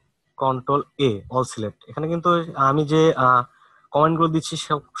কন্ট্রোল এ অল সিলেক্ট। এখানে কিন্তু আমি যে কমেন্ট গুলো দিচ্ছি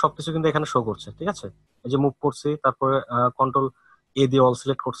সবকিছু কিন্তু এখানে শো করছে। ঠিক আছে, এই যে মুভ করছি, তারপরে কন্ট্রোল এ দিয়ে অল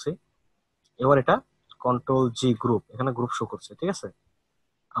সিলেক্ট করছি, এবার এটা কন্ট্রোল জি গ্রুপ, এখানে গ্রুপ শো করছে। ঠিক আছে,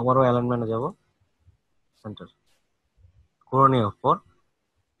 আবারও অ্যালাইনমেন্টে যাব, সেন্টার করে নেওয়ার পর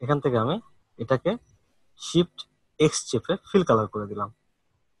এখান থেকে আমি এটাকে শিফট এক্স চেপে ফিল কালার করে দিলাম।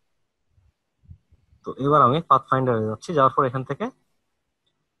 তো এবার আমি পাথ ফাইন্ডারে যাচ্ছি, যাওয়ার পর এখান থেকে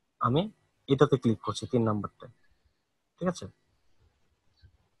আমি এটাতে ক্লিক করছি, 3 নাম্বারটা। ঠিক আছে,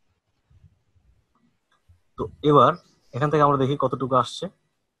 তো এবার এখান থেকে আমরা দেখি কতটুকু আসছে,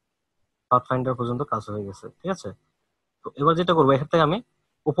 পাথ ফাইন্ডার পর্যন্ত কাজ হয়ে গেছে। ঠিক আছে, তো এবার যেটা করবো, এখান থেকে আমি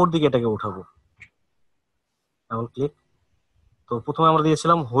উপর দিকে এটাকে উঠাবো, ডাবল ক্লিক। তো প্রথমে আমরা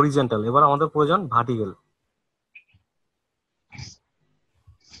দিয়েছিলাম হরিজন্টাল, এবার আমাদের প্রয়োজন ভার্টিক্যাল।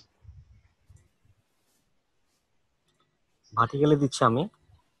 ভার্টিক্যালে দিচ্ছি আমি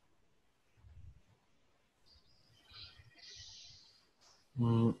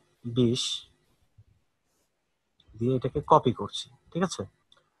 20 দিয়ে এটাকে কপি করছি। ঠিক আছে,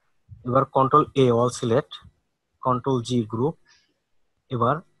 এবার কন্ট্রোল এ অল সিলেক্ট, কন্ট্রোল জি গ্রুপ,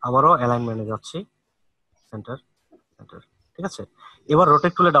 এবার আবারও অ্যালাইনমেন্টে যাচ্ছি, সেন্টার সেন্টার। ঠিক আছে, এবার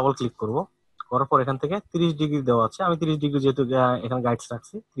রোটেট টুলে ডাবল ক্লিক করব, করার পর এখান থেকে 30 ডিগ্রি দেওয়া আছে, আমি 30 ডিগ্রি যেহেতু এখানে গাইডস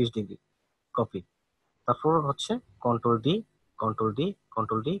রাখছি, 30 ডিগ্রি কপি। তারপর হচ্ছে control D, control D,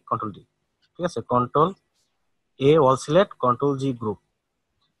 control D, control D. ঠিক আছে, কন্ট্রোল এ অল সিলেক্ট, কন্ট্রোল জি গ্রুপ।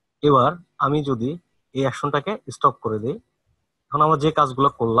 এবার আমি যদি এই অ্যাকশনটাকে স্টপ করে দিই, এখন আমরা যে কাজগুলো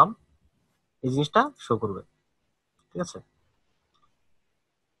করলাম এই জিনিসটা শো করবে। ঠিক আছে,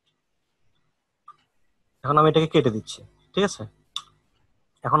 এখন আমি এটাকে কেটে দিচ্ছি। ঠিক আছে,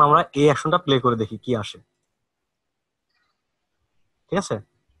 এখন আমরা এই অ্যাকশনটা প্লে করে দেখি কি আসে। ঠিক আছে,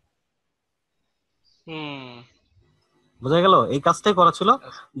 হুম। বোঝা গেল, এই কাজটাই করা ছিল,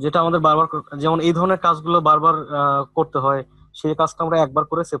 যেটা আমাদের বারবার যেমন এই ধরনের কাজগুলো বারবার করতে হয়, সেই কাজটা আমরা একবার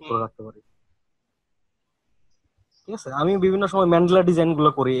করে সেভ করে হুম। রাখতে পারি। ঠিক আছে, আমি বিভিন্ন সময় ম্যান্ডেলা ডিজাইন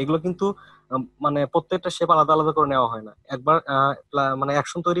গুলো করি, এগুলো কিন্তু মানে প্রত্যেকটা শেপ আলাদা আলাদা করে নেওয়া হয় না, একবার মানে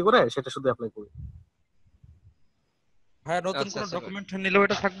অ্যাকশন তৈরি করে সেটা শুধু অ্যাপ্লাই করি। ভাইয়া নতুন আচ্ছা কোনো আচ্ছা ভাই। ডকুমেন্ট নিলেও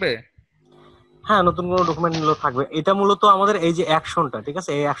এটা থাকবে? হ্যাঁ, নতুন কোনো ডকুমেন্ট নিলেও থাকবে। এটা মূলত আমাদের এই যে অ্যাকশনটা, ঠিক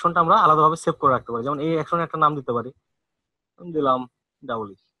আছে, এই অ্যাকশনটা আমরা আলাদাভাবে সেভ করে রাখতে পারি। যেমন এই অ্যাকশনের একটা নাম দিতে পারি, আমি দিলাম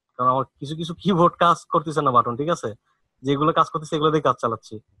ডাবলি, কারণ আমার কিছু কিছু কিবোর্ড কাজ করতেছে না বাটন। ঠিক আছে, যেগুলো কাজ করতেছে এগুলো দিয়ে কাজ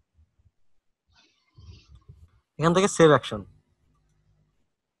চালাচ্ছি। এখান থেকে সেভ অ্যাকশন,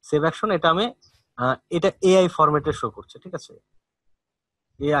 সেভ অ্যাকশন এটা আমি এটা এআই ফরম্যাটে শো করছে। ঠিক আছে,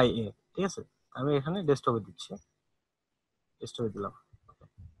 এআই এ। ঠিক আছে, আমি এখানে ডেস্কটপে দিচ্ছি, ডেস্কটপে দিলাম।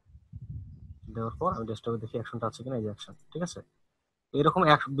 দেওয়ার পর আমি ডেস্কটপে দেখি অ্যাকশনটা আছে কিনা, এই যে অ্যাকশন। ঠিক আছে, এরকম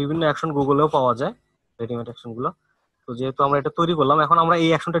বিভিন্ন অ্যাকশন গুগলেও পাওয়া যায়, রেডিমেড অ্যাকশন গুলো। তো যেহেতু আমরা এটা তৈরি করলাম, এখন আমরা এই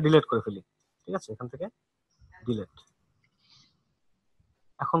অ্যাকশনটা ডিলিট করে ফেলি। ঠিক আছে, এখান থেকে ডিলিট।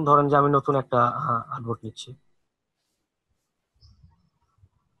 এখন ধরেন যে আমি নতুন একটা আর্টবোর্ড নিচ্ছি,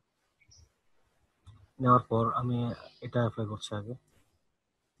 নেওয়ার পর আমি এটা অ্যাপ্লাই করছি আগে,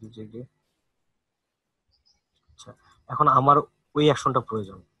 জিডি। আচ্ছা, এখন আমার ওই অ্যাকশনটা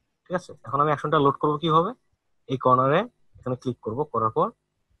প্রয়োজন। ঠিক আছে, এখন আমি অ্যাকশনটা লোড করবো কিভাবে, এই কর্নারে এখানে ক্লিক করব, করার পর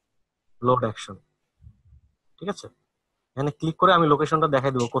লোড অ্যাকশন। ঠিক আছে, এখানে ক্লিক করে আমি লোকেশনটা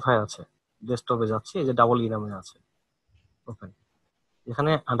দেখাই দেবো কোথায় আছে। ডেস্কটপে যাচ্ছি, এই যে ডাবল ই নামে আছে, ওপেন।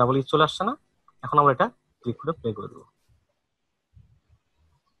 এখানে ডাবল ই চলে আসছে না, এখন আমরা এটা ক্লিক করে প্লে করে দেবো।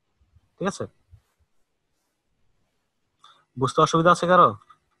 ঠিক আছে, বুঝতে অসুবিধা আছে কারো?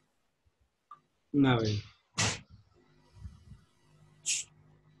 না ভাই।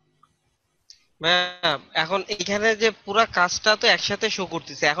 ম্যাম এখন এখানে যে পুরা কাজটা তো একসাথে শো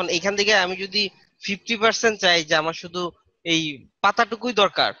করতেছে, এখন এখান থেকে আমি যদি 50% চাই যে আমার শুধু এই পাতাটুকুই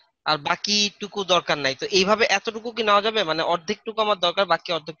দরকার আর বাকিটুকু দরকার নাই, তো এইভাবে এতটুকু কি নেওয়া যাবে? মানে অর্ধেকটুকু আমার দরকার, বাকি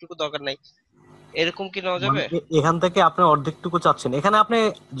অর্ধেকটুকু দরকার নাই, এরকম কি নেওয়া মানে যাবে? এখান থেকে আপনি অর্ধেকটুকু চাচ্ছেন, এখানে আপনি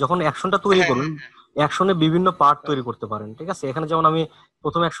যখন অ্যাকশনটা তৈরি হ্যাঁ, করবেন হ্যাঁ, অ্যাকশনে বিভিন্ন পার্ট হ্যাঁ। তৈরি করতে পারেন, ঠিক আছে? এখানে যেমন আমি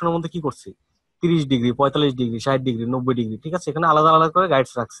প্রথম অ্যাকশনের মধ্যে কি করছি, 30 ডিগ্রি, 45 ডিগ্রি, 60 ডিগ্রি, 90 ডিগ্রি, ঠিক আছে? এখানে আলাদা আলাদা করে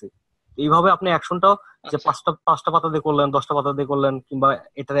গাইডস রাখছি। এইভাবে আপনি অ্যাকশনটাও যে আচ্ছা। পাঁচটা পাঁচটা পাতা দিয়ে করলেন, 10টা পাতা দিয়ে করলেন, কিংবা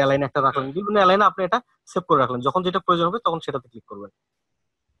এটার অ্যালাইন একটা রাখলেন, হুম। বিভিন্ন অ্যালাইনে আপনি এটা সেভ করে রাখলেন, যখন যেটা প্রয়োজন হবে তখন সেটাতে ক্লিক করবেন।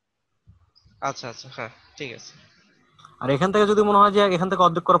 আচ্ছা আচ্ছা, হ্যাঁ, ঠিক আছে। আর এখান থেকে যদি মনে হয় যে এখান থেকে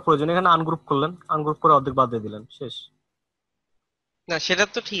অর্ধেক করা প্রয়োজন, এখানে আনগ্রুপ করলেন, আনগ্রুপ করে অর্ধেক বাদ দিয়ে দিলেন, শেষ। না সেটা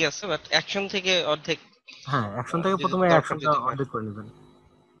তো ঠিক আছে, বাট অ্যাকশন থেকে অর্ধেক হ্যাঁ, অ্যাকশন থেকে যদি প্রথমে দরকার অ্যাকশনটা যদি হয়, অর্ধেক করে নেবেন।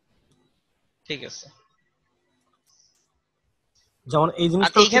 ঠিক আছে। যেমন এই আর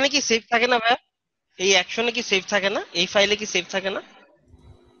জিনিসটা হচ্ছে এইখানে কি সেভ থাকে না ভাই? এই অ্যাকশনে কি সেভ থাকে না? এই ফাইলে কি সেভ থাকে না?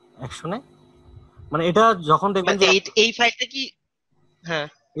 অ্যাকশনে, মানে এটা যখন দেখবেন মানে যে এই এই ফাইলটা কি? হ্যাঁ,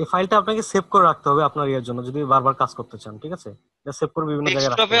 এই ফাইলটা আপনাকে সেভ করে রাখতে হবে আপনার ইয়ের জন্য, যদি বারবার কাজ করতে চান, ঠিক আছে? এটা সেভ করে বিভিন্ন জায়গায়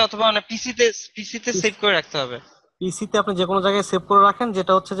রাখতে ডেস্কটপে হবে। অথবা মানে পিসিতে সেভ করে রাখতে হবে। পিসিতে আপনি যে কোনো জায়গায় সেভ করে রাখেন,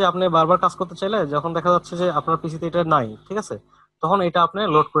 যেটা হচ্ছে যে আপনি বারবার কাজ করতে চাইলে যখন দেখা যাচ্ছে যে আপনার পিসিতে এটা নাই, ঠিক আছে, তখন এটা আপনি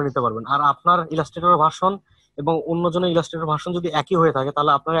হুম। লোড করে নিতে পারবেন। আর আপনার ইলাস্ট্রেটর ভার্সন এবং অন্যজনের ইলাস্ট্রেটর ভার্সন যদি একই হয়ে থাকে,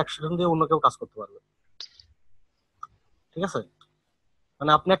 তাহলে আপনার অ্যাকশন দিয়ে অন্য কেউ কাজ করতে পারবে, ঠিক আছে?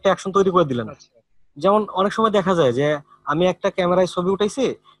 মানে আপনি একটা অ্যাকশন তৈরি করে দিলেন, আচ্ছা। যেমন অনেক সময় দেখা যায় যে আমি একটা ক্যামেরায় ছবি উঠাইছি,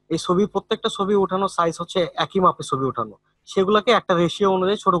 এই ছবি প্রত্যেকটা ছবি উঠানোর সাইজ হচ্ছে একই মাপের ছবি উঠানো, সেগুলোকে একটা রেশিও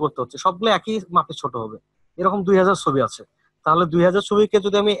অনুযায়ী ছোট করতে হচ্ছে, সবগুলো একই মাপে ছোট হবে। এরকম 2000 ছবি আছে, তাহলে 2000 ছবিকে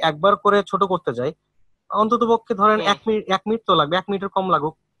যদি আমি একবার করে ছোট করতে যাই, অন্তত পক্ষে ধরেন হুম। 1 মিনিট, 1 মিনিট তো লাগবে, 1 মিনিটের কম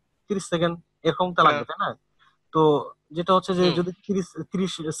লাগুক, 30 সেকেন্ড এরকম তো হ্যাঁ। লাগবে, তাই না? তো যেটা হচ্ছে যে হুম। যদি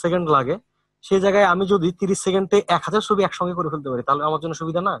 30 সেকেন্ড লাগে, সেই জায়গায় আমি যদি 30 সেকেন্ডে 1000 ছবি একসঙ্গে করে ফেলতে পারি, তাহলে আমার জন্য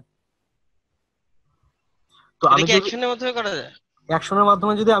সুবিধা না? তো এটা আমি কি যদি অ্যাকশনের মাধ্যমে করা যায়? অ্যাকশনের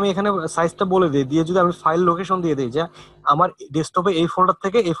মাধ্যমে যদি আমি এখানে সাইজটা বলে দিই, দিয়ে যদি আমি ফাইল লোকেশন দিয়ে দিই যে আমার ডেস্কটপে এই ফোল্ডার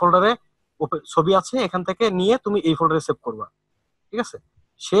থেকে এই ফোল্ডারে ছবি আছে, এখান থেকে নিয়ে তুমি এই ফোল্ডারে সেভ করবা, ঠিক আছে?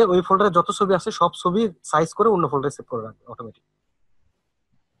 সে ওই ফোল্ডারে যত ছবি আছে সব ছবি সাইজ করে অন্য ফোল্ডারে সেভ করে রাখবে অটোমেটিক।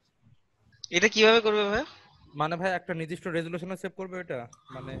 এটা কিভাবে করবে ভাই? মানে ভাই একটা নির্দিষ্ট রেজুলেশনে সেভ করবে এটা,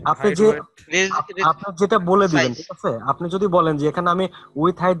 মানে আপনি হাইট যে ওয়েট? আপনি যেটা বলে দিবেন, সাইজ। ঠিক আছে? আপনি যদি বলেন যে এখানে আমি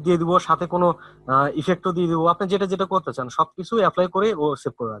উইথ হাইট দিয়ে দিব, সাথে কোনো ইফেক্টও দিয়ে দিব, আপনি যেটা যেটা করতে চান সবকিছু অ্যাপ্লাই করে ও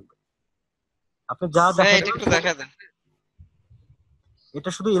সেভ করে রাখবে। আপনি যা ভাই এটা দেখাবেন একটু দেখা দেন। এটা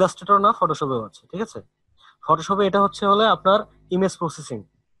শুধু ইলাস্ট্রেটর না, ফটোশপেও আছে, ঠিক আছে? ফটোশপে এটা হচ্ছে হলে আপনার ইমেজ প্রসেসিং।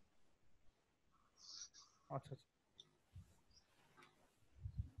 আচ্ছা আচ্ছা।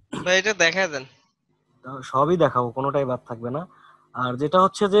 ভাই এটা দেখা দেন। সবই দেখাবো, কোনোটাই বাদ থাকবে না। আর যেটা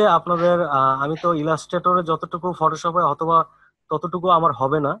হচ্ছে যে আপনাদের আমি তো ইলাস্ট্রেটরে যতটুকু, ফটোশপে অথবা ততটুকু আমার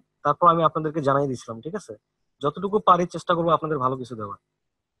হবে না, তারপর আমি আপনাদেরকে জানাই দিছিলাম, ঠিক আছে? যতটুকু পারি চেষ্টা করবো আপনাদের ভালো কিছু দেওয়ার,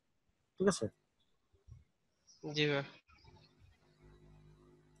 ঠিক আছে? জি ভাই।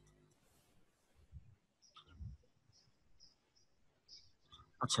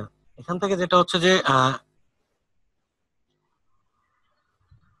 আচ্ছা, এখান থেকে যেটা হচ্ছে যে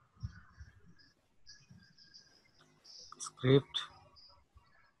স্ক্রিপ্ট,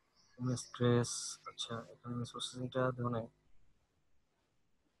 ইমেজ ট্রেস, আচ্ছা এখানে ইমেজ প্রসেসিংটা দেওয়া নাই।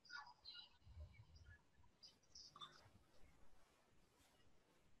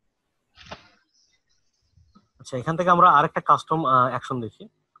 আচ্ছা, এখান থেকে আমরা আরেকটা কাস্টম অ্যাকশন দেখি।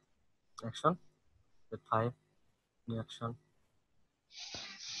 Action 5, new action.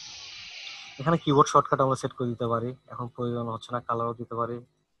 এখানে কিবোর্ড শর্টকাট আমরা সেট করে দিতে পারি, এখন প্রয়োজন হচ্ছে না, কালারও দিতে পারি,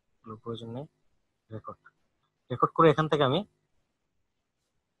 কোনো প্রয়োজন নেই। রেকর্ড, রেকর্ড করে এখান থেকে আমি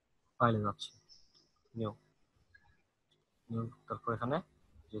ফাইলে যাচ্ছি, নিউ, নিউ, তারপর এখানে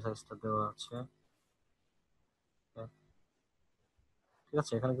যে সাইজটা দেওয়া আছে, ঠিক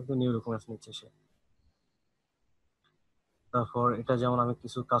আছে? এখানে কিন্তু নিউ ডকুমেন্টস নিচ্ছে সে। তারপর এটা যেমন আমি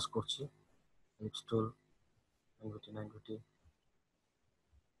কিছু কাজ করছি, লিপস টুল, 990,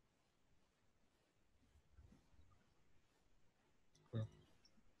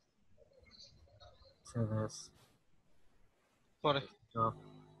 সেভ অ্যাজ, পরে। জব,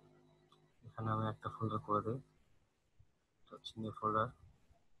 এখানে আমি একটা ফোল্ডার করে দিই, এটা হচ্ছে নিউ ফোল্ডার,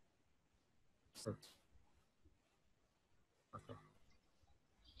 সেভ। ওকে,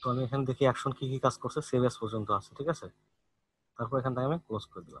 তো আমি এখানে দেখি অ্যাকশন কি কি কাজ করছে, সেভ অ্যাজ পর্যন্ত আছে, ঠিক আছে? তারপর এখান থেকে আমি ক্লোজ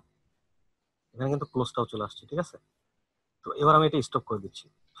করে দিলাম, এখানে কিন্তু ক্লোজটাও চলে আসছে, ঠিক আছে? তো এবার আমি এটা স্টপ করে দিচ্ছি।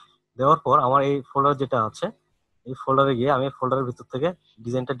 দেওয়ার পর আমার এই ফোল্ডার যেটা আছে, এই ফোল্ডারে গিয়ে আমি ফোল্ডারের ভিতর থেকে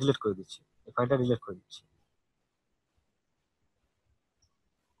ডিজাইনটা ডিলিট করে দিচ্ছি, এই ফাইলটা ডিলিট করে দিচ্ছি।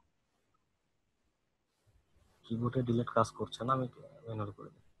 কিবোর্ডে ডিলিট কাজ করছে না, আমি ম্যানুয়ালি করে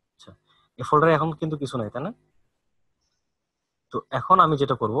দিই। আচ্ছা, এই ফোল্ডারে এখন কিন্তু কিছু নাই, তাই না? তো এখন আমি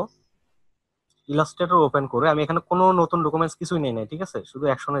যেটা করব, ইলাস্ট্রেটর ওপেন করে আমি এখানে কোনো নতুন ডকুমেন্টস কিছুই নেই নাই, ঠিক আছে? শুধু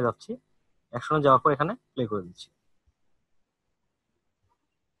অ্যাকশনে যাচ্ছি, অ্যাকশনে যাওয়ার পর এখানে প্লে করে দিচ্ছি।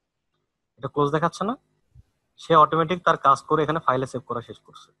 এটা ক্লোজ দেখাচ্ছে না? সে অটোমেটিক তার কাজ করে এখানে ফাইলে সেভ করা শেষ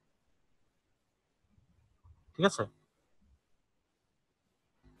করছে, ঠিক আছে?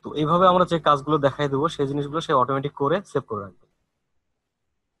 তো এইভাবে আমরা যে কাজগুলো দেখাই দেবো সেই জিনিসগুলো সে অটোমেটিক করে সেভ করে রাখবে।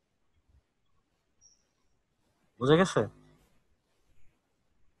 বুঝা গেছে?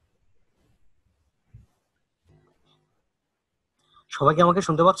 সবাই কি আমাকে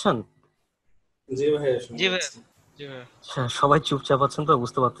শুনতে পাচ্ছেন? জি ভাইয়া শুনতে জি ভাইয়া, পাচ্ছি। জি ভাইয়া। আচ্ছা, সবাই চুপচাপ আছেন তো,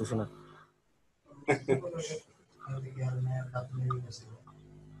 বুঝতে পারতেছি না।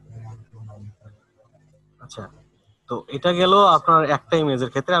 আচ্ছা, তো এটা গেল আপনার একটা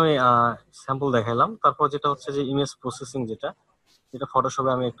ইমেজের ক্ষেত্রে, আমি স্যাম্পল দেখাইলাম। তারপর যেটা হচ্ছে যে ইমেজ প্রসেসিং, যেটা যেটা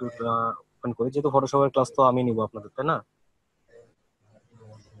ফটোশপে আমি একটু ওপেন করি, যেহেতু ফটোশপের ক্লাস তো আমি নিব আপনাদের, তাই না?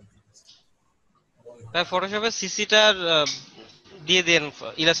 ভাই ফটোশপে সিসিটার দিয়ে দেন,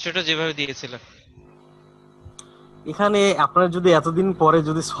 ইলাস্ট্রেটর যেভাবে দিয়েছিলেন। এখানে আপনার যদি এতদিন পরে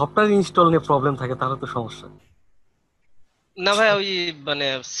যদি সফটওয়্যার ইনস্টল নিয়ে প্রবলেম থাকে তাহলে তো সমস্যা। না ভাই, ওই মানে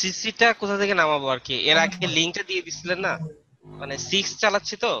সিসিটা কোথা থেকে নামাবো আর কি, এর আগে লিংকটা দিয়ে দিছিলেন না, মানে 6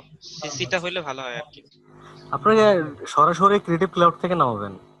 চালাচ্ছি তো, সিসিটা হইলে ভালো হয় আর কি। আপনাকে সরাসরি ক্রিয়েটিভ ক্লাউড থেকে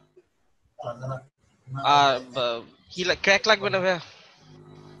নামাবেন। আর কি ক্র্যাক লাগবে না ভাইয়া?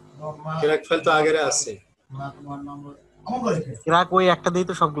 ক্র্যাক ফাইল তো আগের আছে। ক্র্যাক ওই একটা দিয়েই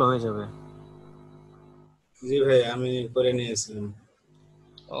তো সবগুলো হয়ে যাবে। জি ভাই আমি করে নিয়েছিলাম।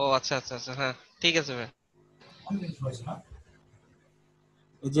 ও আচ্ছা আচ্ছা আচ্ছা, হ্যাঁ ঠিক আছে ভাই।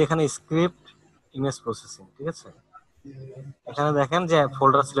 এই যে এখানে স্ক্রিপ্ট, ইমেজ প্রসেসিং, ঠিক আছে? এখানে দেখেন যে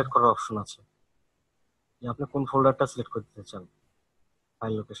ফোল্ডার সিলেক্ট করার অপশন আছে, যে আপনি কোন ফোল্ডারটা সিলেক্ট করতে চান,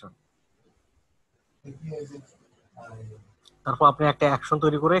 ফাইল লোকেশন। তারপর আপনি একটা অ্যাকশন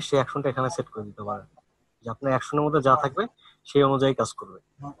তৈরি করে সেই অ্যাকশনটা এখানে সেট করে দিতে পারেন, যে আপনার অ্যাকশনের মধ্যে যা থাকবে সেই অনুযায়ী কাজ করবে।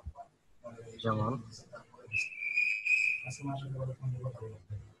 যেমন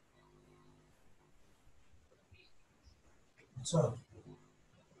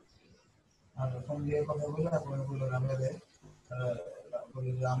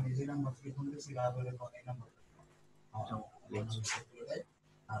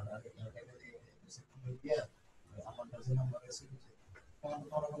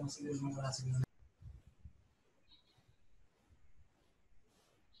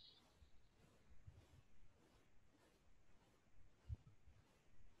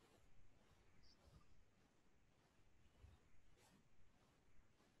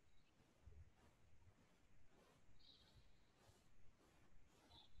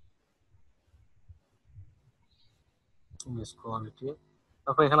ইমেজ কোয়ালিটি,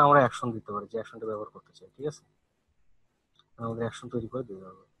 তারপর এখানে আমরা অ্যাকশন দিতে পারি, যে অ্যাকশনটা ব্যবহার করতে চাই, ঠিক আছে? আমাদের অ্যাকশন তৈরি করে দিতে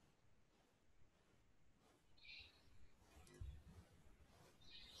হবে।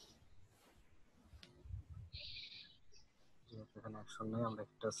 যেহেতু এখানে অ্যাকশন নাই, আমরা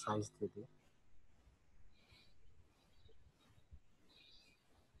একটা সাইজ দিয়ে দিই।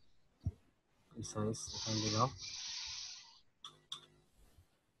 এই সাইজ এখানে দিলাম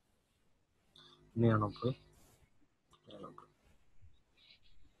 99।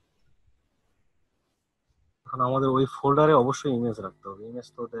 এখন আমাদের ওই ফোল্ডারে অবশ্যই ইমেজ রাখতে হবে, ইমেজ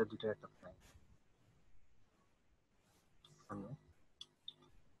তো ওদের দুটো একটা নাই এখানে।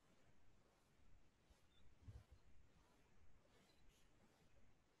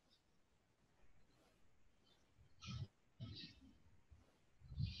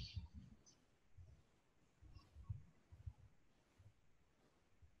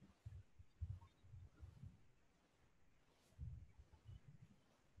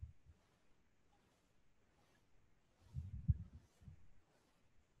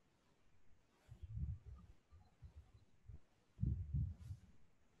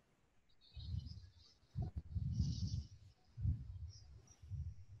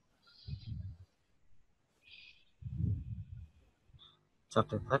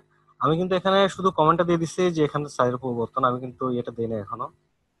 চারটে থাক। আমি কিন্তু এখানে শুধু কমেন্টটা দিয়ে দিচ্ছি যে এখানে সাইজের পরিবর্তন, আমি কিন্তু এটা দিই না এখনো।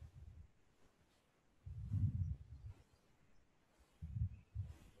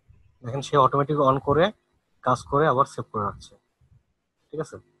 দেখেন সে অটোমেটিক অন করে কাজ করে আবার সেভ করে রাখছে, ঠিক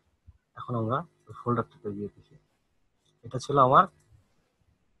আছে? এখন আমরা ফোল্ডারটাতে গিয়ে দেখি, এটা ছিল আমার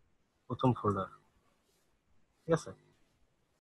প্রথম ফোল্ডার, ঠিক আছে?